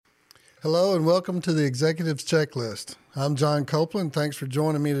Hello and welcome to the Executive's Checklist. I'm John Copeland. Thanks for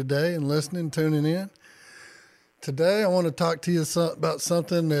joining me today and listening, tuning in. Today I want to talk to you about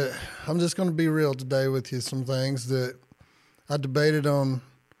something that I'm just going to be real today with you, some things that I debated on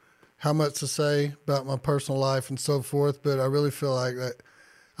how much to say about my personal life and so forth, but I really feel like that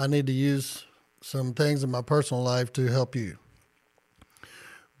I need to use some things in my personal life to help you.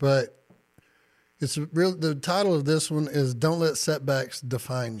 But the title of this one is Don't Let Setbacks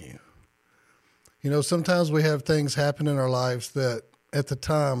Define You. You know, sometimes we have things happen in our lives that at the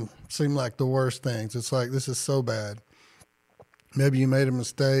time seem like the worst things. It's like, this is so bad. Maybe you made a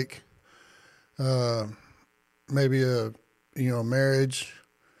mistake. Maybe a marriage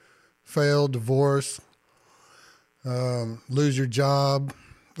failed, divorce, lose your job.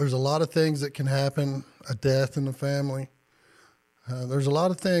 There's a lot of things that can happen, a death in the family. There's a lot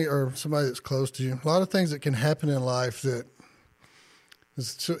of things, or somebody that's close to you, a lot of things that can happen in life that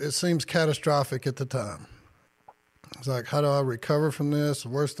it seems catastrophic at the time. It's like, how do I recover from this? The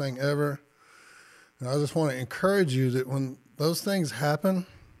worst thing ever. And I just want to encourage you that when those things happen,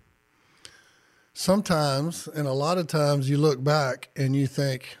 sometimes, and a lot of times, you look back and you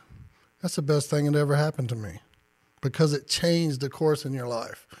think, that's the best thing that ever happened to me, because it changed the course in your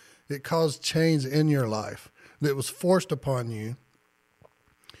life. It caused change in your life that was forced upon you.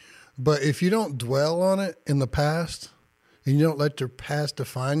 But if you don't dwell on it in the past, and you don't let your past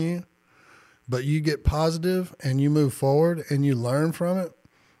define you, but you get positive and you move forward and you learn from it,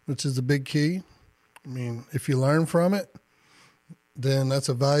 which is the big key. I mean, if you learn from it, then that's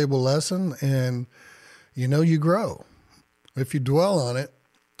a valuable lesson, and you grow. If you dwell on it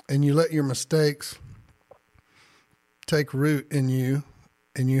and you let your mistakes take root in you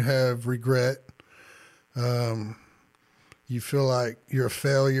and you have regret, you feel like you're a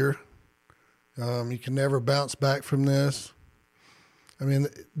failure. You can never bounce back from this. I mean,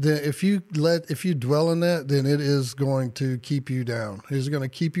 if you dwell on that, then it is going to keep you down. It is going to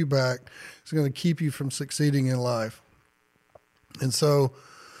keep you back. It's going to keep you from succeeding in life. And so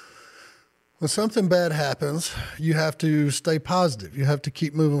when something bad happens, you have to stay positive. You have to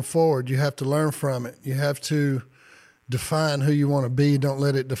keep moving forward. You have to learn from it. You have to define who you want to be. Don't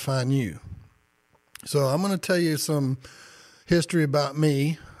let it define you. So I'm going to tell you some history about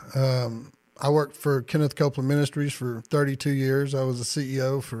me. I worked for Kenneth Copeland Ministries for 32 years. I was the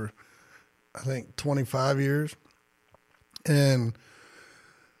CEO for, I think, 25 years. And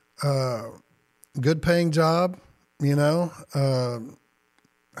good paying job, had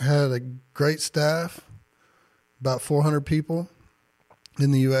a great staff, about 400 people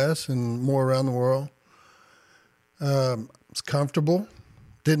in the U.S. and more around the world. It's comfortable,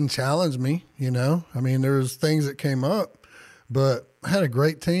 didn't challenge me, I mean, there was things that came up, but I had a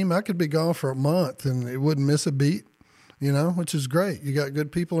great team. I could be gone for a month and it wouldn't miss a beat, which is great. You got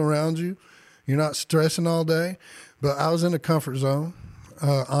good people around you. You're not stressing all day. But I was in a comfort zone.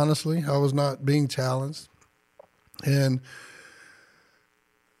 Honestly, I was not being challenged. And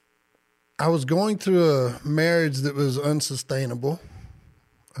I was going through a marriage that was unsustainable.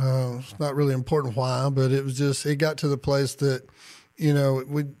 It's not really important why, but it got to the place that,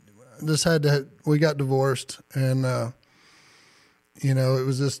 we got divorced, and, it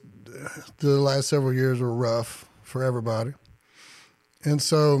was just, the last several years were rough for everybody. And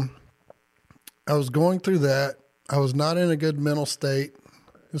so I was going through that. I was not in a good mental state.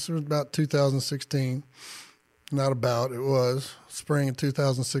 This was about 2016. It was spring of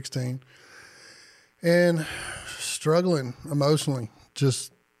 2016. And struggling emotionally,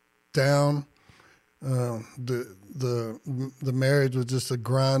 just down. The marriage was just a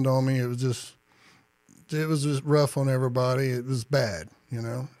grind on me. It was just rough on everybody. It was bad,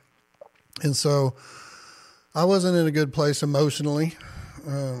 And so I wasn't in a good place emotionally.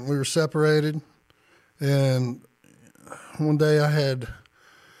 We were separated, and one day I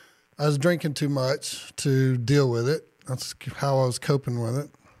was drinking too much to deal with it. That's how I was coping with it.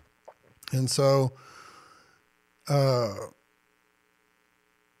 And so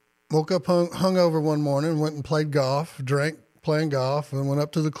woke up hungover one morning, went and played golf, playing golf, and went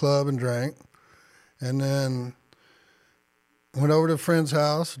up to the club and drank. And then went over to a friend's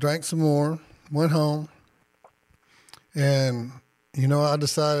house, drank some more, went home. And, I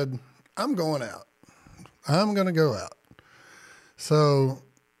decided I'm going out. I'm going to go out. So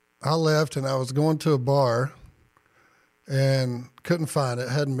I left and I was going to a bar and couldn't find it.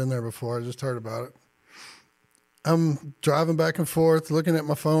 Hadn't been there before. I just heard about it. I'm driving back and forth, looking at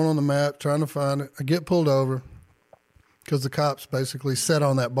my phone on the map, trying to find it. I get pulled over because the cops basically sat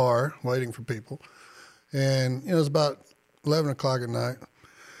on that bar waiting for people. And, it was about 11 o'clock at night.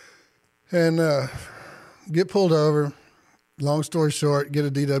 And get pulled over. Long story short, get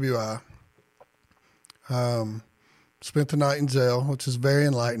a DWI. Spent the night in jail, which is very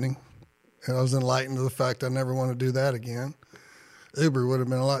enlightening. And I was enlightened to the fact I never want to do that again. Uber would have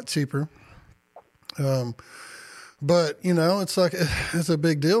been a lot cheaper. But it's like, it's a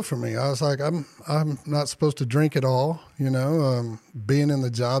big deal for me. I was like, I'm not supposed to drink at all, being in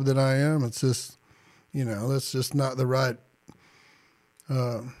the job that I am. It's just, that's just not the right,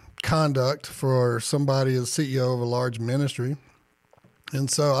 conduct for somebody as CEO of a large ministry. And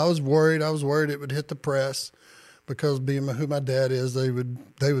so I was worried it would hit the press, because being who my dad is, they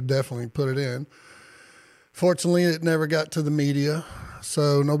would definitely put it in. Fortunately, it never got to the media,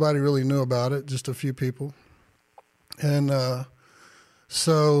 so nobody really knew about it, just a few people. And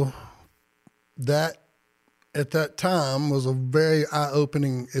so that, at that time, was a very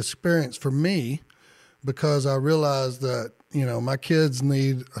eye-opening experience for me, because I realized that, my kids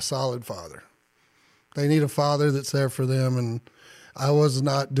need a solid father. They need a father that's there for them, and I was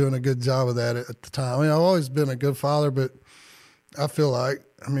not doing a good job of that at the time. I mean, I've always been a good father, but I feel like,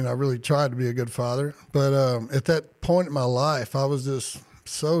 I really tried to be a good father. But at that point in my life, I was just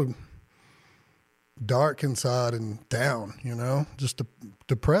so dark inside and down, just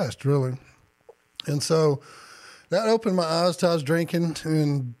depressed, really. And so that opened my eyes to I was drinking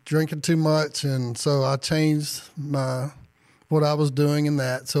too much. And so I changed what I was doing in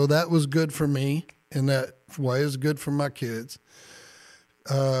that. So that was good for me in that way. It was good for my kids.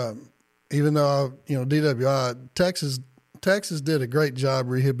 Even though DWI, Texas did a great job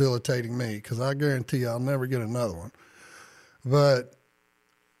rehabilitating me, because I guarantee I'll never get another one. But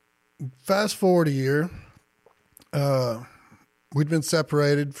fast forward a year, we'd been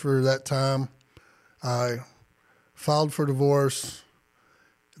separated for that time. I filed for divorce,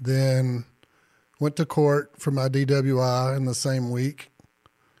 then went to court for my DWI in the same week,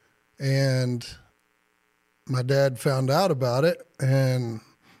 and my dad found out about it and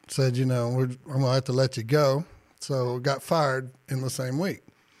said, I'm going to have to let you go. So got fired in the same week.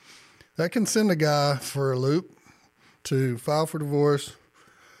 That can send a guy for a loop to file for divorce,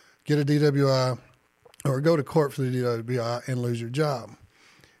 get a DWI, or go to court for the DWI and lose your job.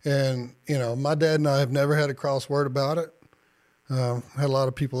 And, my dad and I have never had a crossword about it. Had a lot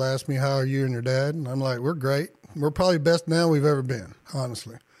of people ask me, how are you and your dad? And I'm like, we're great. We're probably best now we've ever been,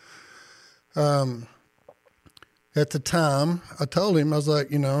 honestly. At the time, I told him, I was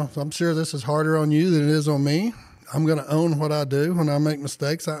like, I'm sure this is harder on you than it is on me. I'm going to own what I do. When I make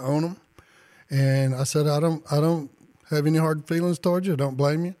mistakes, I own them. And I said, I don't have any hard feelings towards you. I don't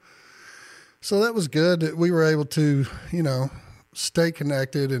blame you. So that was good that we were able to, stay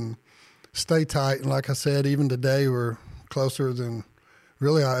connected and stay tight. And like I said, even today, we're closer than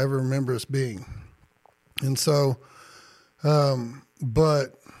really I ever remember us being. And so,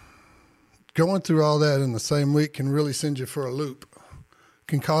 but going through all that in the same week can really send you for a loop,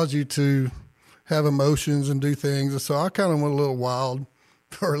 can cause you to have emotions and do things. And so I kind of went a little wild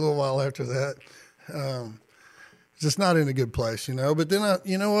for a little while after that. Just not in a good place, But then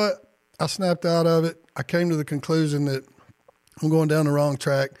I snapped out of it. I came to the conclusion that I'm going down the wrong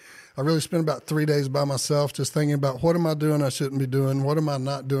track. I really spent about 3 days by myself just thinking about, what am I doing I shouldn't be doing? What am I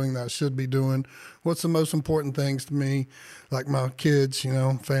not doing that I should be doing? What's the most important things to me, like my kids,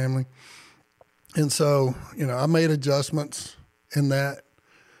 family. And so, I made adjustments in that.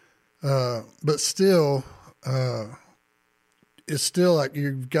 But still, it's still like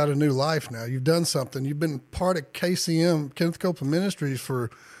you've got a new life now. You've done something. You've been part of KCM, Kenneth Copeland Ministries,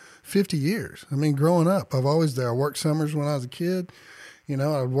 for 50 years. Growing up, I've always there. I worked summers when I was a kid.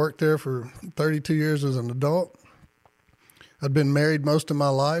 I worked there for 32 years as an adult. I'd been married most of my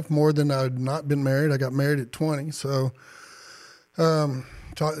life, more than I'd not been married. I got married at 20. So,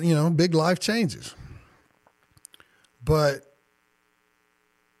 big life changes. But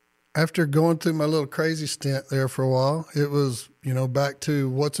after going through my little crazy stint there for a while, it was, back to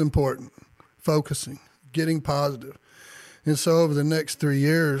what's important, focusing, getting positive. And so over the next 3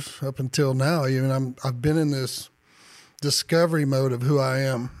 years, up until now, I've been in this discovery mode of who I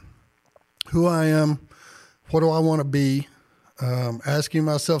am, what do I want to be, asking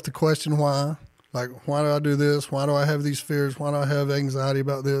myself the question why, like, why do I do this? Why do I have these fears? Why do I have anxiety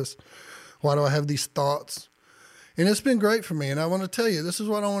about this? Why do I have these thoughts? And it's been great for me. And I want to tell you, this is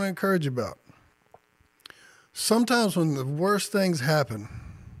what I want to encourage you about. Sometimes when the worst things happen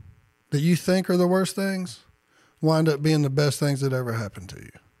that you think are the worst things wind up being the best things that ever happened to you.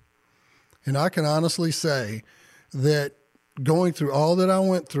 And I can honestly say that going through all that I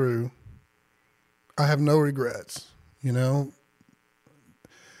went through, I have no regrets.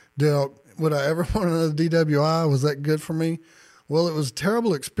 Would I ever want another DWI? Was that good for me? Well, it was a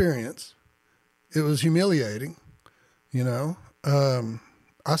terrible experience. It was humiliating.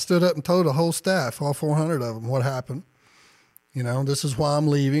 I stood up and told the whole staff, all 400 of them, what happened. You know, this is why I'm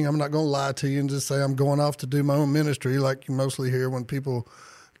leaving. I'm not going to lie to you and just say I'm going off to do my own ministry like you mostly hear when people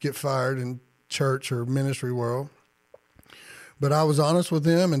get fired in church or ministry world. But I was honest with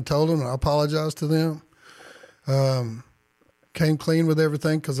them and told them, and I apologized to them. Came clean with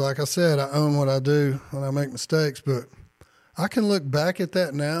everything because, like I said, I own what I do when I make mistakes. But I can look back at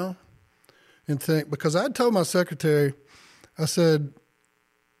that now and think, because I told my secretary, I said,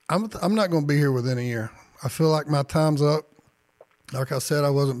 I'm not going to be here within a year. I feel like my time's up. Like I said, I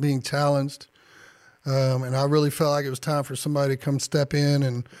wasn't being challenged. And I really felt like it was time for somebody to come step in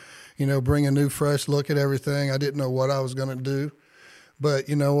and, you know, bring a new, fresh look at everything. I didn't know what I was going to do. But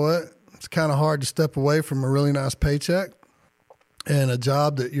you know what? It's kind of hard to step away from a really nice paycheck and a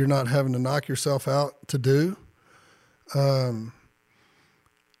job that you're not having to knock yourself out to do. I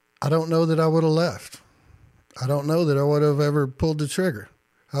don't know that I would have left. I don't know that I would have ever pulled the trigger.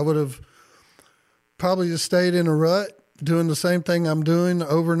 I would have probably just stayed in a rut, doing the same thing I'm doing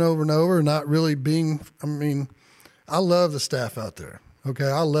over and over and over, not really being, I mean, I love the staff out there. Okay.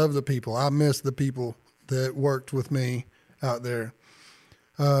 I love the people. I miss the people that worked with me out there.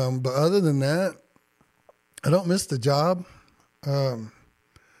 But other than that, I don't miss the job.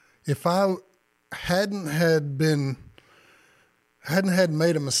 If I hadn't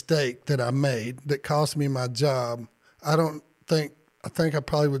made a mistake that I made that cost me my job, I think I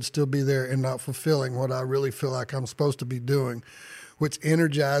probably would still be there and not fulfilling what I really feel like I'm supposed to be doing, which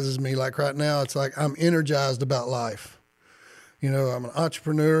energizes me. Like right now, it's like I'm energized about life. You know, I'm an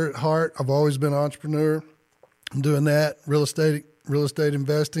entrepreneur at heart. I've always been an entrepreneur. I'm doing that, real estate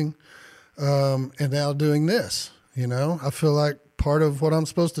investing, and now doing this. You know, I feel like part of what I'm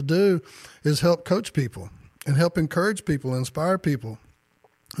supposed to do is help coach people and help encourage people, inspire people.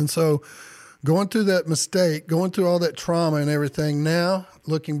 And so going through that mistake, going through all that trauma and everything, now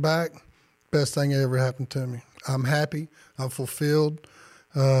looking back, best thing that ever happened to me. I'm happy. I'm fulfilled.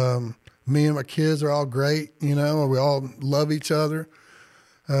 Me and my kids are all great. You know, we all love each other.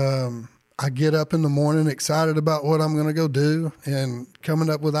 I get up in the morning excited about what I'm going to go do and coming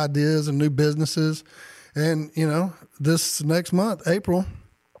up with ideas and new businesses. And, you know, this next month, April,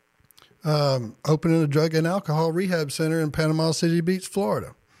 opening a drug and alcohol rehab center in Panama City Beach,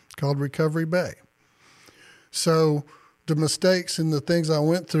 Florida, called Recovery Bay. So the mistakes and the things I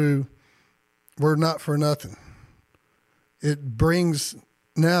went through were not for nothing. It brings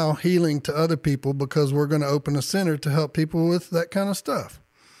now healing to other people because we're going to open a center to help people with that kind of stuff.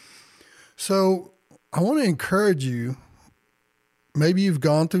 So I want to encourage you. Maybe you've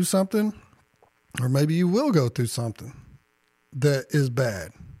gone through something, or maybe you will go through something that is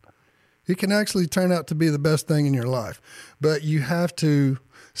bad. It can actually turn out to be the best thing in your life, but you have to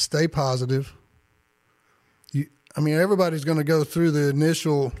stay positive. Everybody's going to go through the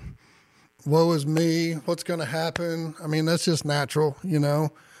initial, woe is me, what's going to happen? I mean, that's just natural, you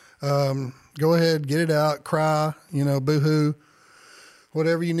know. Go ahead, get it out, cry, you know, boo-hoo,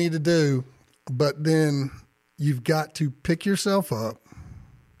 whatever you need to do. But then you've got to pick yourself up,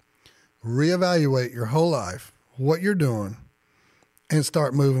 reevaluate your whole life, what you're doing, and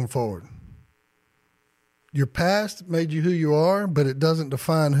start moving forward. Your past made you who you are, but it doesn't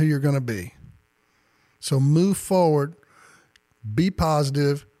define who you're going to be. So move forward, be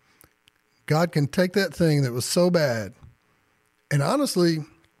positive. God can take that thing that was so bad. And honestly,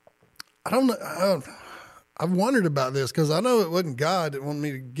 I've wondered about this because I know it wasn't God that wanted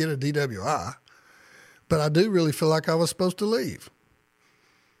me to get a DWI, but I do really feel like I was supposed to leave.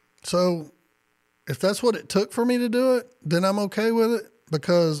 So if that's what it took for me to do it, then I'm okay with it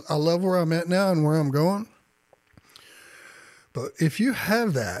because I love where I'm at now and where I'm going. But if you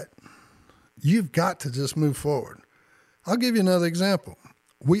have that, you've got to just move forward. I'll give you another example.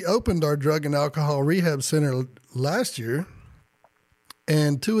 We opened our drug and alcohol rehab center last year,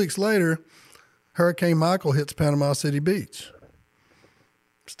 and 2 weeks later, Hurricane Michael hits Panama City Beach.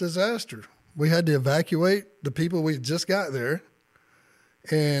 It's a disaster. We had to evacuate the people we just got there,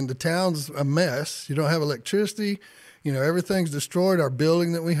 and the town's a mess. You don't have electricity. You know, everything's destroyed. Our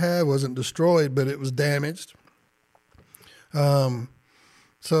building that we had wasn't destroyed, but it was damaged.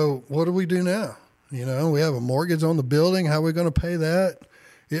 So what do we do now? You know, we have a mortgage on the building. How are we going to pay that?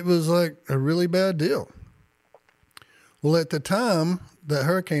 It was like a really bad deal. Well, at the time that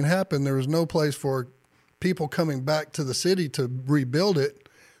hurricane happened, there was no place for people coming back to the city to rebuild it.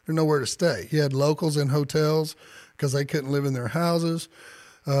 There's nowhere to stay. You had locals in hotels because they couldn't live in their houses.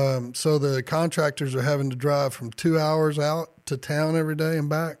 So the contractors are having to drive from 2 hours out to town every day and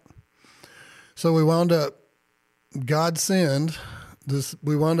back. So we wound up,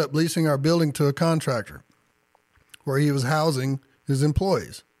 we wound up leasing our building to a contractor where he was housing his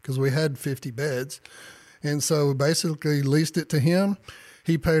employees, because we had 50 beds. And so we basically leased it to him.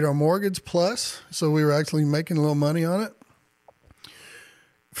 He paid our mortgage plus, so we were actually making a little money on it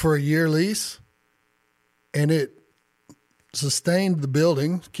for a year lease. And it sustained the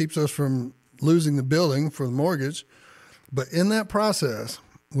building, keeps us from losing the building for the mortgage. But in that process,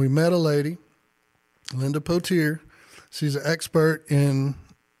 we met a lady, Linda Potier. She's an expert in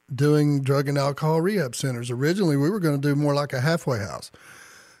doing drug and alcohol rehab centers. Originally, we were going to do more like a halfway house,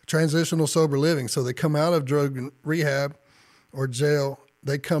 transitional sober living. So they come out of drug rehab or jail,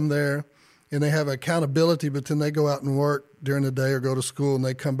 they come there and they have accountability, but then they go out and work during the day or go to school and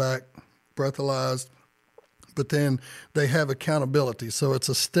they come back breathalyzed, but then they have accountability. So it's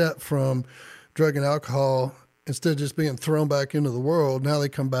a step from drug and alcohol. Instead of just being thrown back into the world, now they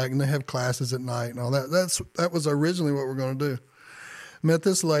come back and they have classes at night and all that. That was originally what we're going to do. Met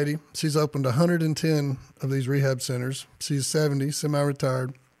this lady. She's opened 110 of these rehab centers. She's 70,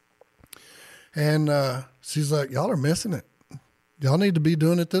 semi-retired. And she's like, y'all are missing it. Y'all need to be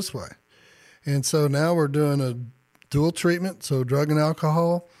doing it this way. And so now we're doing a dual treatment, so drug and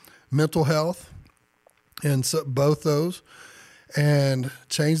alcohol, mental health, and so both those, and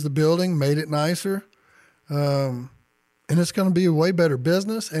changed the building, made it nicer. And it's going to be a way better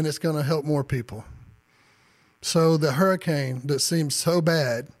business, and it's going to help more people. So the hurricane that seemed so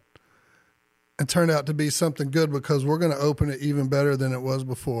bad and turned out to be something good, because we're going to open it even better than it was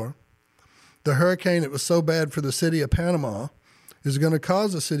before. The hurricane that was so bad for the city of Panama is going to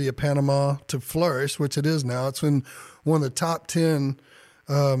cause the city of Panama to flourish, which it is now. It's in one of the top 10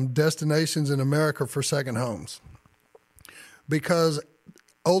 destinations in America for second homes. Because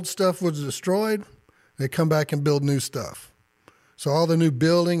old stuff was destroyed, they come back and build new stuff. So all the new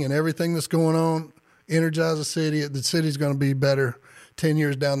building and everything that's going on, energize the city. The city's going to be better 10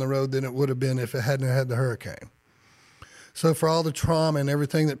 years down the road than it would have been if it hadn't had the hurricane. So for all the trauma and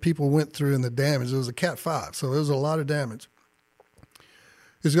everything that people went through and the damage, it was a Cat 5, so it was a lot of damage.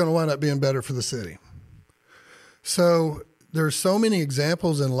 It's going to wind up being better for the city. So there's so many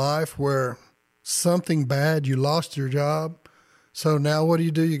examples in life where something bad, you lost your job. So now what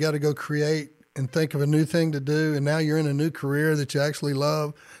do? You got to go create and think of a new thing to do, and now you're in a new career that you actually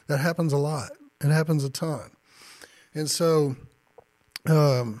love. That happens a lot. It happens a ton. And so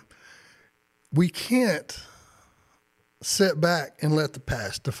we can't sit back and let the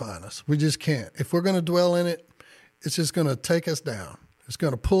past define us. We just can't. If we're going to dwell in it, it's just going to take us down. It's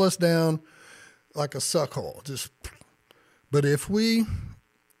going to pull us down like a suckhole. But if we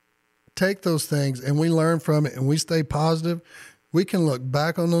take those things and we learn from it and we stay positive, we can look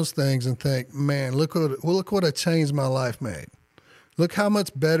back on those things and think, man, look what a change my life made. Look how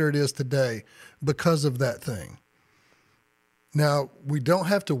much better it is today because of that thing. Now, we don't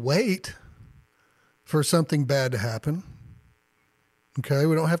have to wait for something bad to happen. Okay,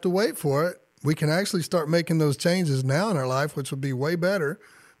 we don't have to wait for it. We can actually start making those changes now in our life, which would be way better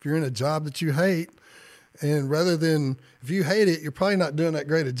if you're in a job that you hate. And rather than, if you hate it, you're probably not doing that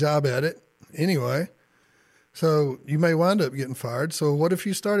great a job at it anyway. So you may wind up getting fired. So what if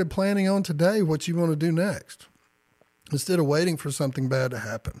you started planning on today what you want to do next instead of waiting for something bad to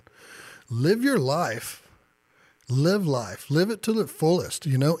happen? Live your life. Live life. Live it to the fullest.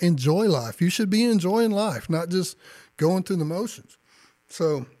 Enjoy life. You should be enjoying life, not just going through the motions.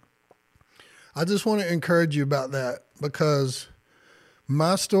 So I just want to encourage you about that, because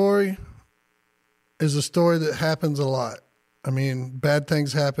my story is a story that happens a lot. I mean, bad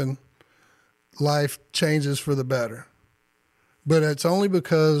things happen. Life changes for the better. But it's only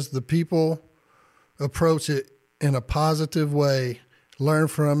because the people approach it in a positive way, learn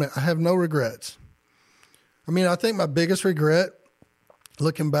from it. I have no regrets. I mean, I think my biggest regret,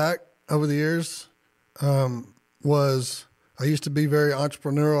 looking back over the years, was I used to be very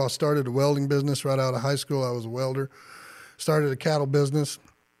entrepreneurial. I started a welding business right out of high school. I was a welder. Started a cattle business.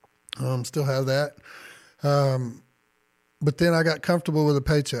 Still have that. But then I got comfortable with a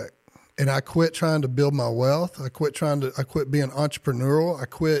paycheck, and I quit trying to build my wealth. I quit being entrepreneurial. I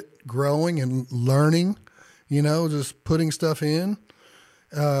quit growing and learning, just putting stuff in,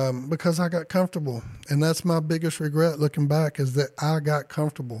 because I got comfortable. And that's my biggest regret looking back, is that I got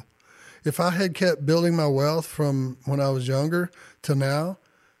comfortable. If I had kept building my wealth from when I was younger to now,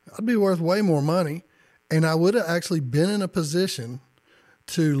 I'd be worth way more money. And I would have actually been in a position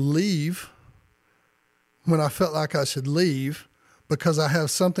to leave when I felt like I should leave, because I have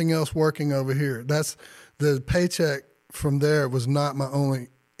something else working over here. That's the paycheck from there was not my only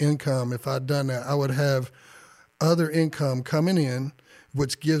income. If I'd done that, I would have other income coming in,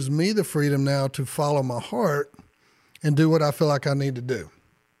 which gives me the freedom now to follow my heart and do what I feel like I need to do.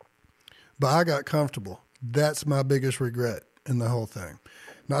 But I got comfortable. That's my biggest regret. in the whole thing,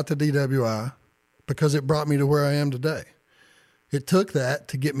 not the DWI, because it brought me to where I am today. It took that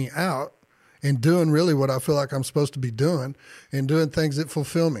to get me out and doing really what I feel like I'm supposed to be doing and doing things that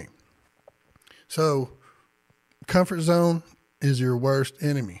fulfill me. So comfort zone is your worst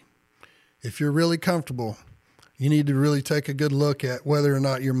enemy. If you're really comfortable, you need to really take a good look at whether or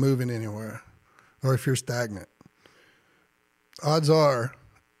not you're moving anywhere or if you're stagnant. Odds are,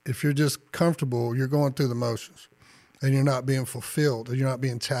 if you're just comfortable, you're going through the motions and you're not being fulfilled or you're not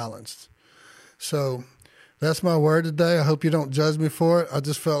being challenged. So that's my word today. I hope you don't judge me for it. I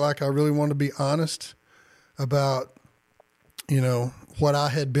just felt like I really wanted to be honest about, what I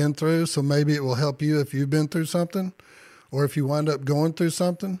had been through. So maybe it will help you if you've been through something or if you wind up going through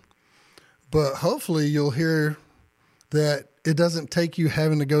something. But hopefully you'll hear that it doesn't take you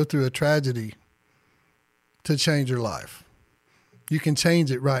having to go through a tragedy to change your life. You can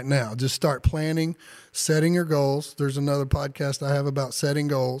change it right now. Just start planning, setting your goals. There's another podcast I have about setting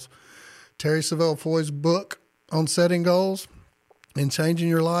goals. Terry Savelle Foy's book on setting goals and changing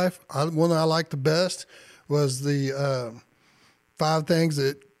your life. One I liked the best was the 5 things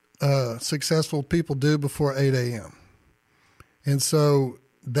that successful people do before 8 a.m. And so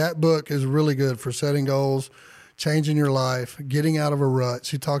that book is really good for setting goals, changing your life, getting out of a rut.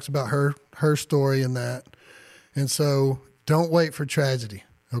 She talks about her story in that. And so don't wait for tragedy,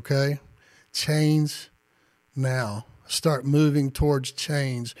 okay? Change now. Start moving towards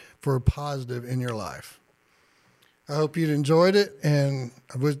change for a positive in your life. I hope you enjoyed it, and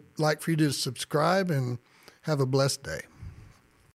I would like for you to subscribe and have a blessed day.